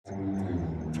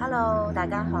Hello， 大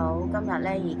家好，今日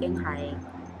咧已經係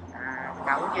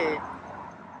9月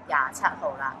27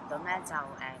號啦，咁咧就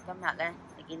今日咧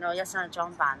你見到一身嘅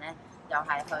裝扮咧，又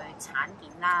係去產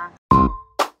檢啦。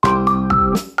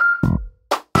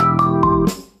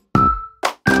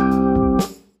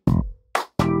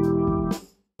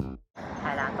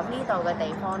係啦，咁呢度嘅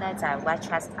地方咧就係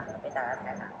Chester， 俾大家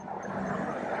睇下。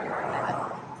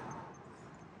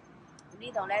咁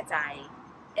呢度咧就係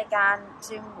一間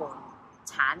專門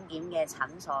產檢嘅診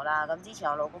所啦，咁之前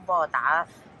我老公幫我打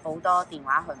好多電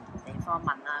話去唔同地方問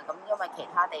啦，咁因為其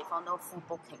他地方都 full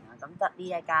booking 啊，咁得呢一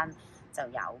間就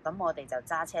有，咁我哋就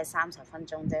揸車30分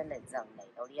鐘啫，就嚟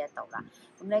到呢一度啦。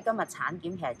咁咧今日產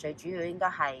檢其實最主要應該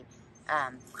係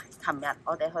琴日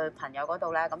我哋去朋友嗰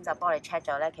度咧，咁就幫你 check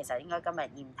咗咧，其實應該今日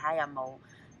驗睇下有冇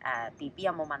BB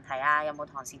有冇問題啊，有冇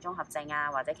唐氏綜合症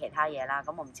啊或者其他嘢啦，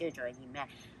咁我唔知佢仲要驗咩。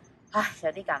唉，有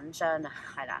啲緊張啊，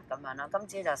係啦咁樣咯。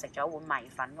今朝就食咗碗米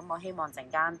粉，咁我希望陣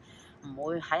間唔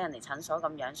會喺人哋診所咁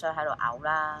樣，所以喺度嘔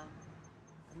啦。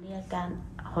咁呢一間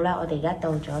好啦，我哋而家到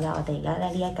咗啦。我哋而家咧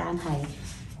呢一間係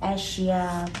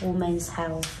Asia Women's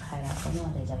Health 係啦，咁我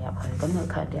哋就入去。咁佢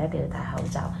強調一定要戴口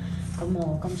罩。咁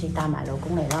我今次帶埋老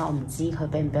公嚟啦，我唔知佢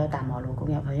俾唔俾我帶埋我老公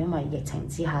入去，因為疫情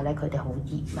之下咧佢哋好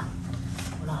熱嘛。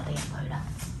好啦，我哋入去啦。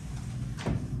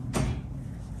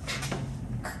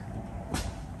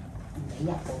入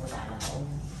喎大佬，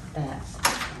咁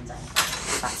滯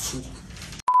白痴，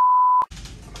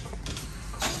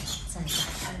真係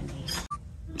大場嘢。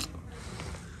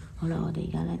好啦，我哋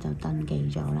而家咧就登記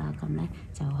咗啦，咁咧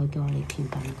就佢叫我哋填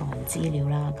份個人資料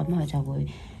啦，咁佢就會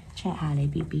check 下你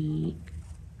BB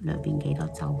裏邊幾多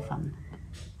州份，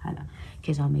係啦。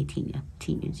其實我未填嘅，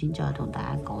填完先再同大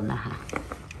家講啦嚇。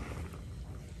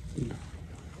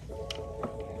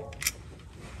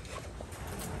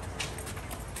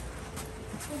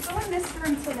This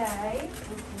room today.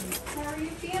 How are you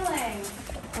feeling?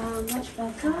 Much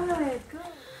better. Good, good.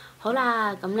 好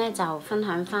啦，咁咧就分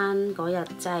享翻嗰日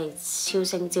即係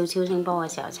照超聲波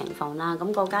嘅時候情況啦。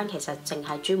咁嗰間其實淨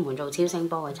係專門做超聲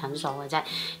波嘅診所嘅啫，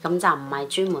咁就唔係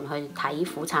專門去睇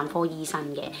婦產科醫生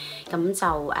嘅。咁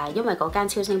就因為嗰間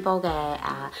超聲波嘅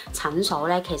診所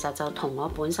咧，其實就同我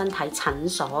本身睇診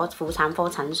所婦產科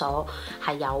診所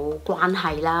係有關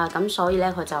係啦。咁所以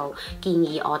咧，佢就建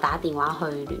議我打電話去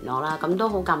聯絡啦。咁都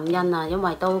好感恩啊，因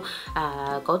為都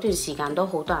嗰段時間都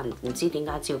好多人唔知點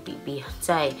解照 BB，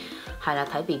 即係。係啦，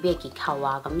睇 BB 嘅結構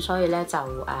啊，咁所以咧就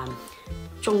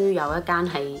終於有一間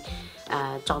係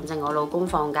撞正我老公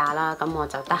放假啦，咁我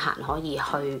就得閒可以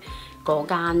去嗰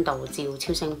間度照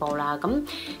超聲波啦。咁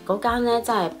嗰間咧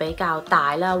真係比較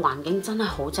大啦，環境真係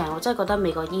好正，我真係覺得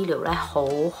美國醫療咧好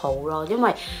好咯，因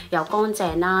為又乾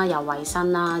淨啦，又衞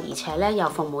生啦，而且咧又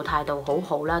服務態度好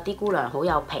好啦，啲姑娘好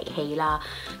有脾氣啦，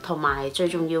同埋最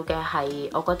重要嘅係，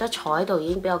我覺得坐喺度已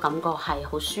經俾我感覺係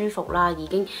好舒服啦，已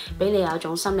經俾你有一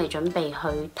種心理準備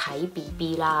去睇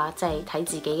BB 啦，即係睇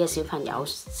自己嘅小朋友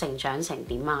成長成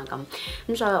點啊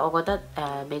咁所以我覺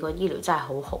得美國醫療真係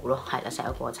好好咯，係啦，成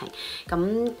個過程。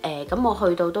咁我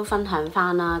去到都分享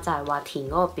翻啦，就係話填嗰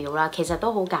個表啦，其實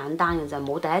都好簡單嘅就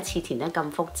冇第一次填得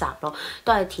咁複雜咯，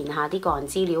都係填下啲個人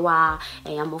資料啊，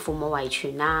有冇父母遺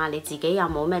傳啊，你自己有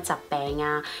冇咩疾病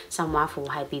啊，甚或乎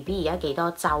係 BB 而家幾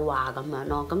多週啊咁樣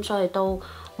咯，咁所以都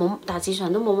冇大致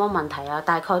上都冇乜問題啊，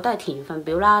大概都係填份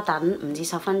表啦，等5至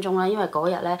10分鐘啦，因為嗰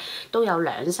日咧都有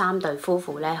2、3對夫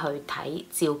婦咧去睇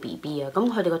照 BB 啊，咁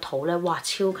佢哋個肚咧哇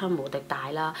超級無敵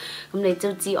大啦，咁你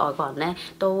都知外國人咧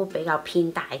都比較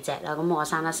偏大隻啦，咁我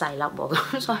生得細粒喎，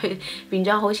咁所以變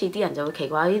咗好似啲人就會奇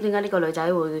怪，咦點解呢個女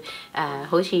仔會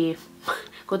好似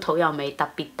個肚又未特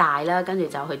別大啦，跟住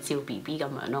就去照 BB 咁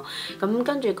樣咯。咁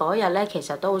跟住嗰日咧，其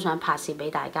實都好想拍攝俾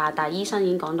大家，但係醫生已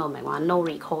經講到明話 no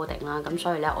recording 啦，咁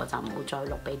所以咧我就冇再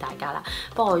錄俾大家啦。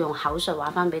不過我用口述話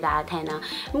翻俾大家聽啦。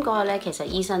咁嗰日咧，其實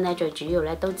醫生咧最主要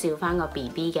咧都照翻個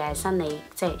BB 嘅生理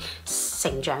即係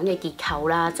成長嘅結構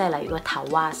啦，即係例如個頭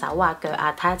啊、手啊、腳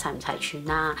啊，睇下齊唔齊全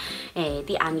啊，啲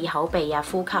眼耳口鼻啊、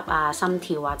呼吸啊、心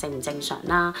跳啊正唔正常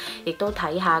啦，亦都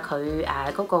睇下佢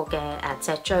嗰個嘅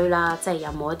脊椎啦，即係有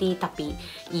冇一啲特別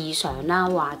異常啦，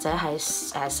或者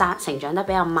係成長得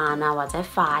比較慢啊，或者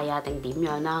快啊，定點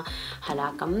樣啦，係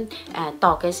啦，咁度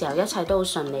嘅時候一切都好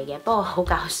順利嘅。不過好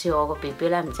搞笑，我個 BB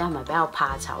咧唔知係咪比較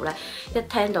怕醜咧，一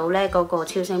聽到咧嗰個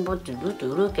超聲波嘟嚕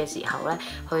嘟嚕嘅時候咧，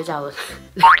佢就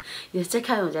要即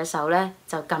刻用隻手咧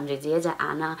就撳住自己隻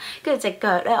眼啦，跟住隻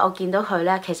腳咧我見到佢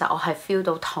咧，其實我係 feel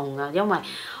到痛啊，因為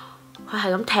佢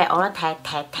係咁踢我啦，踢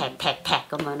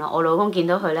咁樣咯。我老公見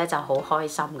到佢咧就好開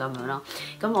心咁樣咯。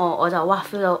咁我就哇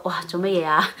feel 到哇做乜嘢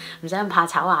啊？唔使咁怕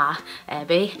醜啊！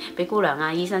俾姑娘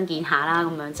啊醫生見下啦咁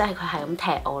樣，即係佢係咁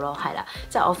踢我咯，係啦，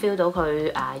即係我 feel 到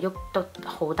佢喐得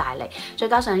好大力。再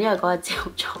加上因為嗰日朝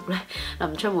早咧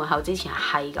臨出門口之前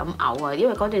係咁嘔啊，因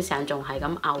為嗰段時間仲係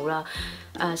咁嘔啦。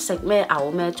食咩嘔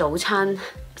咩？早餐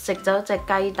食咗隻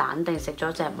雞蛋定食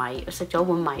咗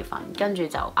碗米粉，跟住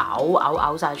就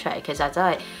嘔晒出嚟。其實真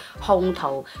係空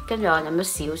肚，跟住我飲咗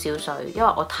少少水，因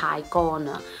為我太乾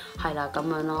啦，係啦咁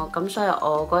樣咯。咁所以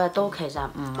我嗰日都其實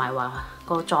唔係話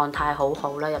個狀態好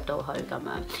好啦，入到去咁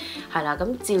樣係啦。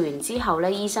咁照完之後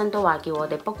咧，醫生都話叫我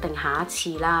哋 book 定下一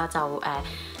次啦，就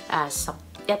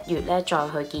11月咧再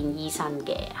去見醫生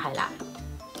嘅，係啦。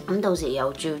咁到時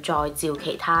又再照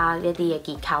其他一啲嘅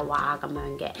結構啊咁樣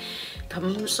嘅，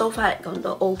咁 so far 嚟講都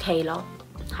OK 咯，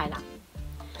係啦。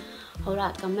好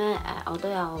啦，咁咧我都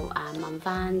有問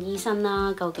翻醫生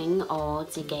啦，究竟我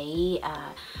自己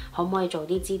可唔可以做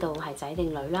啲知道係仔定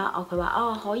女啦？佢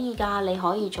話可以㗎，你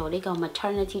可以做呢個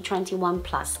Maternity 21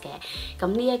 Plus 嘅。咁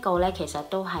呢一個咧其實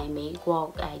都係美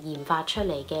國研發出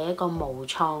嚟嘅一個無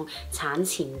創產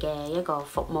前嘅一個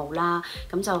服務啦。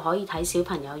咁就可以睇小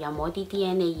朋友有冇一啲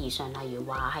DNA 異常，例如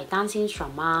話係單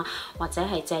syndrome 啊，或者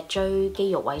係脊椎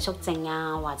肌肉萎縮症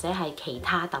啊，或者係其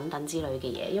他等等之類嘅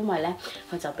嘢。因為咧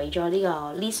佢就俾咗呢個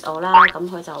list 我啦，咁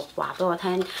佢就話俾我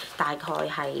聽大概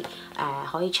係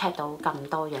可以 check 到咁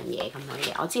多樣嘢咁樣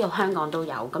嘅。我知道香港都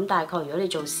有，咁大概如果你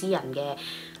做私人嘅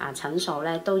診所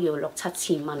咧，都要6-7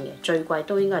千蚊嘅，最貴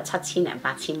都應該係7000零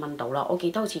8000蚊到啦。我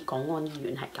記得好似港安醫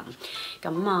院係咁。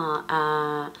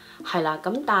咁係啦，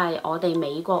咁但係我哋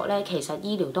美國咧，其實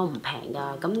醫療都唔平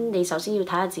㗎。咁你首先要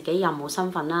睇下自己有冇身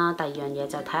份啦，第二樣嘢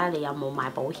就睇下你有冇買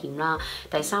保險啦，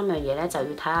第三樣嘢咧就要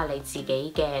睇下你自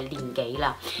己嘅年紀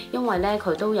啦。因為咧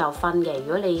佢都有分嘅，如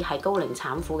果你係高齡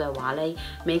產婦嘅話咧，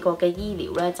美國嘅醫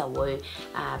療咧就會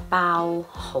包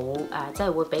好即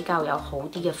係會比較有好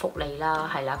啲嘅福利啦，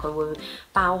係啦，佢會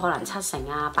包可能7成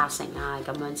啊、8成啊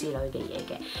咁樣之類嘅嘢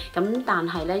嘅。咁但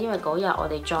係咧，因為嗰日我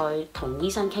哋再同醫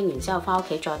生傾完之後，翻屋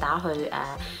企再打去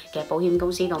嘅保險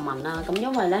公司度問啦。咁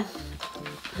因為咧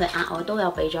佢額外都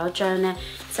有俾咗一張咧，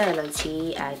即係類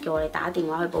似叫我哋打電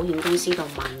話去保險公司度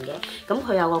問嘅。咁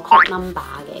佢有個 code number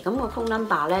嘅，咁個 code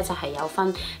number 咧就係有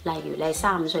分，例如你係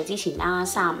35歲之前啦、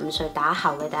35歲打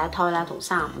後嘅第一胎啦，同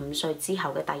35歲之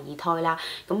後嘅第二胎啦。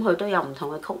咁佢都有唔同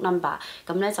嘅 code number，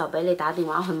 咁咧就俾你打電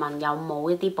話去問有冇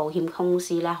一啲保險公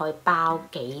司咧可以包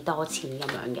幾多錢咁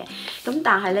樣嘅。咁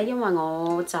但係咧，因為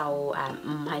我就唔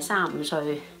係35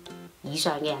歲以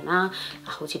上嘅人啦，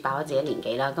好似爆咗自己年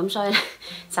紀啦，咁所以咧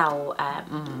就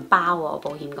唔包喎，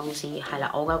保險公司係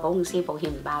啦，我嘅保險公司保險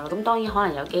唔包咯。咁當然可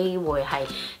能有機會係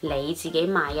你自己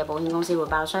買嘅保險公司會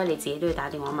包，所以你自己都要打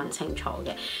電話問清楚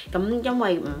嘅。咁因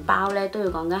為唔包咧，都要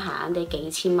講緊閒閒地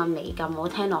幾千蚊美金，我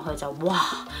聽落去就哇，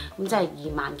咁即係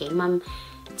2萬幾蚊。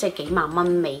即係幾萬蚊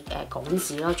美港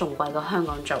紙咯，仲貴過香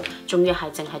港做，仲要係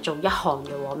淨係做一項嘅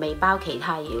喎，未包其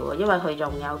他嘢喎，因為佢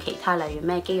仲有其他例如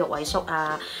咩肌肉萎縮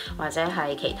啊，或者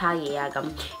係其他嘢啊咁。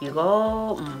如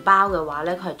果唔包嘅話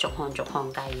咧，佢係逐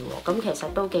項計嘅喎，咁其實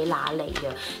都幾揦脷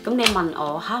嘅。咁你問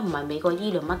我唔係美國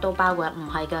醫療乜都包嘅？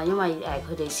唔係㗎，因為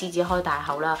佢哋獅子開大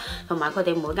口啦，同埋佢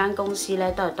哋每間公司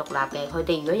咧都係獨立嘅，佢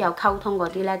哋如果有溝通嗰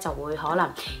啲咧就會可能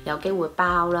有機會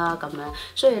包啦咁樣。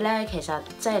所以咧其實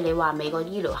即係你話美國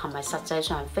醫療係咪實際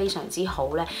上非常之好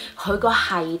咧？佢個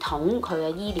系統佢嘅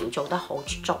醫療做得好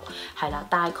足，係啦，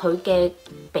但係佢嘅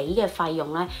俾嘅費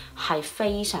用咧係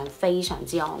非常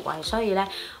之昂貴，所以咧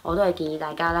我都係建議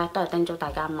大家咧，都係叮囑大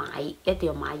家一定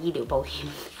要買醫療保險，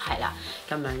係啦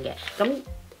咁樣嘅。咁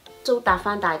都答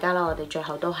翻大家啦，我哋最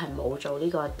後都係冇做呢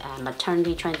個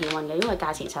Maternity 21嘅，因為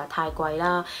價錢實在太貴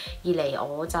啦。二嚟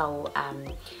我就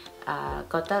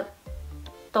覺得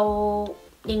都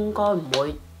應該唔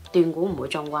會。斷估唔會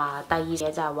中啩。第二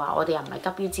嘢就係話，我哋又唔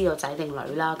係急於知道仔定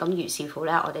女啦，咁於是乎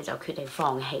咧，我哋就決定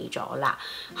放棄咗啦，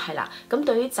係啦。咁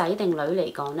對於仔定女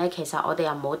嚟講咧，其實我哋又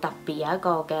冇特別有一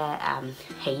個嘅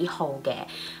喜好嘅，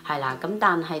係啦。咁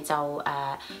但係就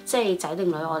即係仔定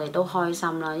女，我哋都開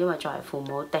心啦，因為作為父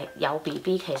母有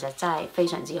BB 其實真係非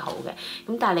常之好嘅。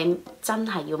咁但係你真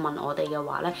係要問我哋嘅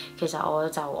話咧，其實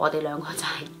我哋兩個就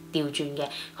係調轉嘅，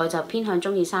佢就偏向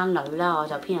中意生女啦，我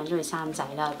就偏向中意生仔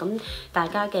啦。咁大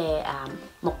家嘅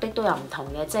目的都有唔同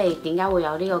嘅，即係點解會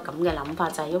有呢個咁嘅諗法？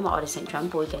就係因為我哋成長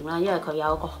背景啦，因為佢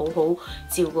有一個好好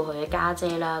照顧佢嘅家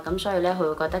姐啦，咁所以咧佢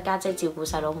會覺得家姐照顧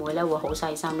細佬妹咧會好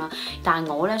細心啦。但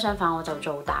係我咧相反，我就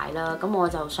做大啦，咁我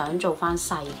就想做翻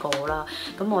細個啦。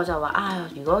咁我就話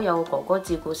如果有哥哥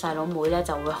照顧細佬妹咧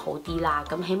就會好啲啦。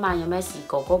咁起碼有咩事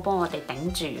哥哥幫我哋頂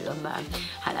住咁樣，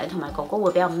係啦，同埋哥哥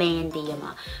會比較 man 啲啊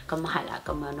嘛。咁係啦，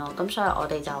咁樣咯。咁所以我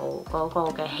哋就嗰個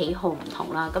嘅喜好唔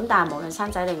同啦。咁但係無論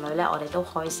生仔定女咧，我哋都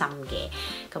開心嘅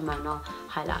咁樣咯。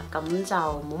係啦，咁就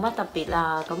冇乜特別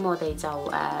啦。咁我哋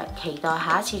就期待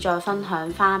下一次再分享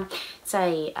翻，即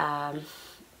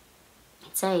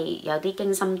係有啲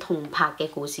驚心痛魄嘅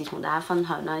故事同大家分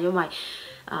享啦。因為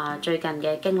最近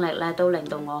嘅經歷咧都令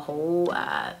到我好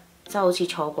即係好似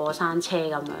坐過山車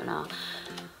咁樣啦。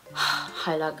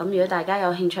係啦，咁如果大家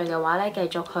有興趣嘅話咧，繼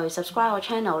續去 subscribe 我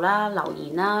channel 啦、留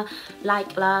言啦、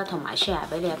like 啦，同埋 share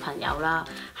俾你嘅朋友啦。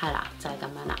係啦，就係咁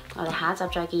樣啦。我哋下一集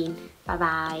再見，拜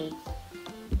拜。